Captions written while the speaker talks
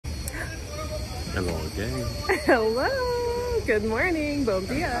Hello again. Hello. Good morning. Bom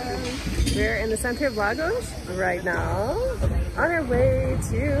dia. We're in the center of Lagos right now, on our way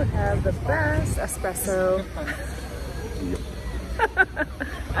to have the best espresso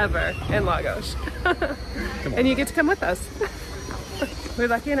ever in Lagos. And you get to come with us. We're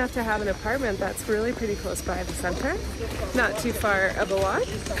lucky enough to have an apartment that's really pretty close by the center, not too far of a walk.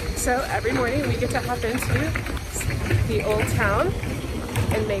 So every morning we get to hop into the old town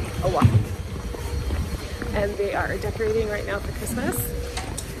and make a walk. And they are decorating right now for Christmas.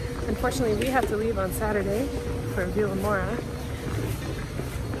 Unfortunately, we have to leave on Saturday for Vila Moura,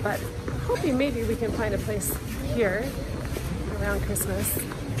 but hoping maybe we can find a place here around Christmas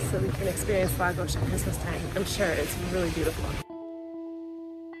so we can experience Lagos at Christmas time. I'm sure it's really beautiful.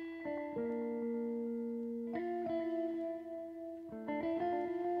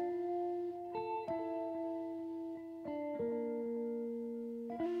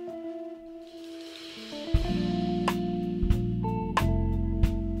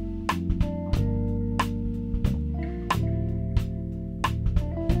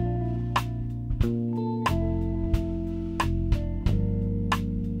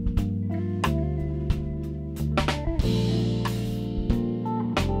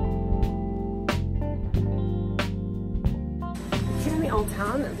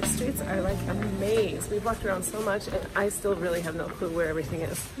 Town, the streets are like a maze. We've walked around so much and I still really have no clue where everything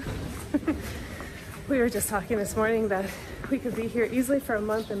is. We were just talking this morning that we could be here easily for a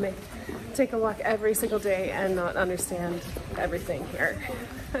month and take a walk every single day and not understand everything here.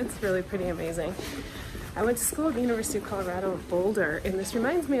 It's really pretty amazing. I went to school at the University of Colorado Boulder, and this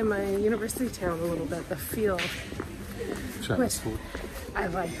reminds me of my university town a little bit, the feel, which I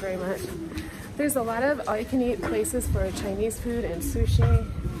like very much. There's a lot of all-you-can-eat places for Chinese food and sushi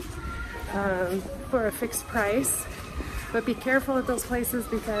for a fixed price, but be careful at those places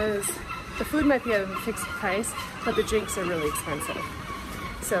because the food might be at a fixed price, but the drinks are really expensive.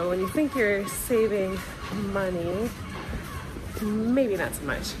 So when you think you're saving money, maybe not so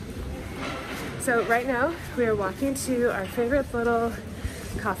much. So right now we are walking to our favorite little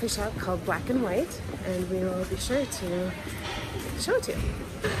coffee shop called Black and White, and we will be sure to show it to you.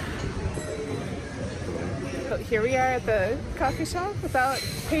 Here we are at the coffee shop without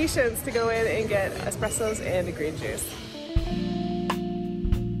patience to go in and get espressos and a green juice.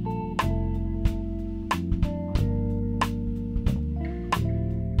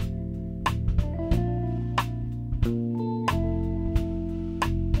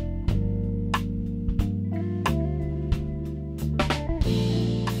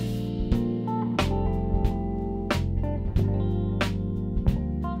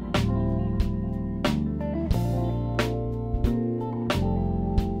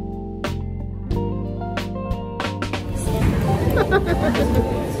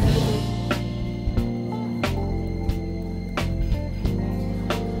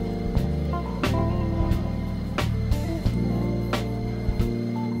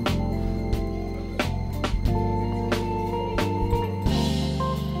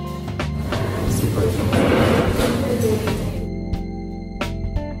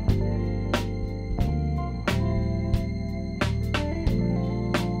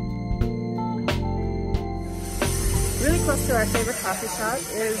 Really close to our favorite coffee shop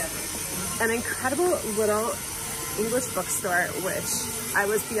is an incredible little English bookstore, which I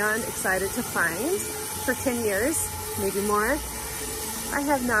was beyond excited to find. For 10 years, maybe more, I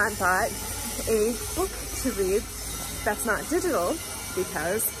have not bought a book to read that's not digital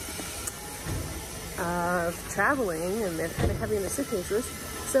because of traveling and they're kind of heavy in the suitcases.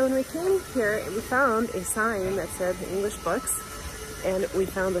 So when we came here, we found a sign that said English books, and we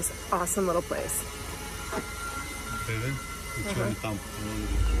found this awesome little place.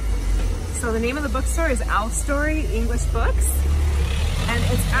 So the name of the bookstore is Our Story English Books, and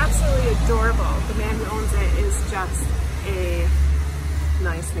it's absolutely adorable. The man who owns it is just a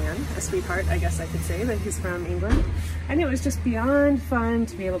nice man, a sweetheart, I guess I could say, that he's from England. And it was just beyond fun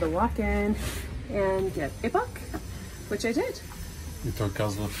to be able to walk in and get a book, which I did. И той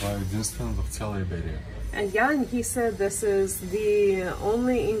казва, това е единственото в цяла Иберия. And yeah, and he said this is the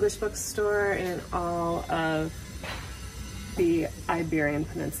only English bookstore in all of the Iberian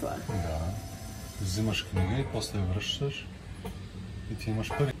Peninsula. Да. Взимаш книга и после я връщаш и ти имаш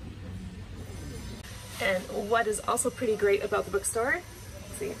пари. And what is also pretty great about the bookstore,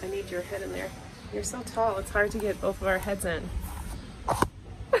 see, I need your head in there. You're so tall, it's hard to get both of our heads in.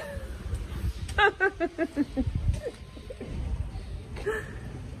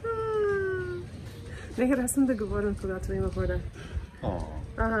 Нека съм да говорим, когато има вода.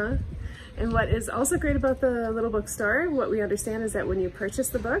 Uh-huh. And what is also great about the little bookstore, what we understand is that when you purchase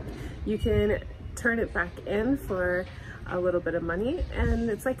the book, you can turn it back in for a little bit of money, and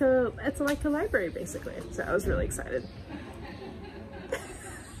it's like a library basically. So I was really excited.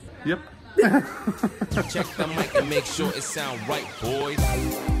 Yep. Check the mic and make sure it sound right,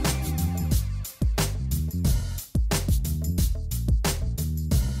 boys.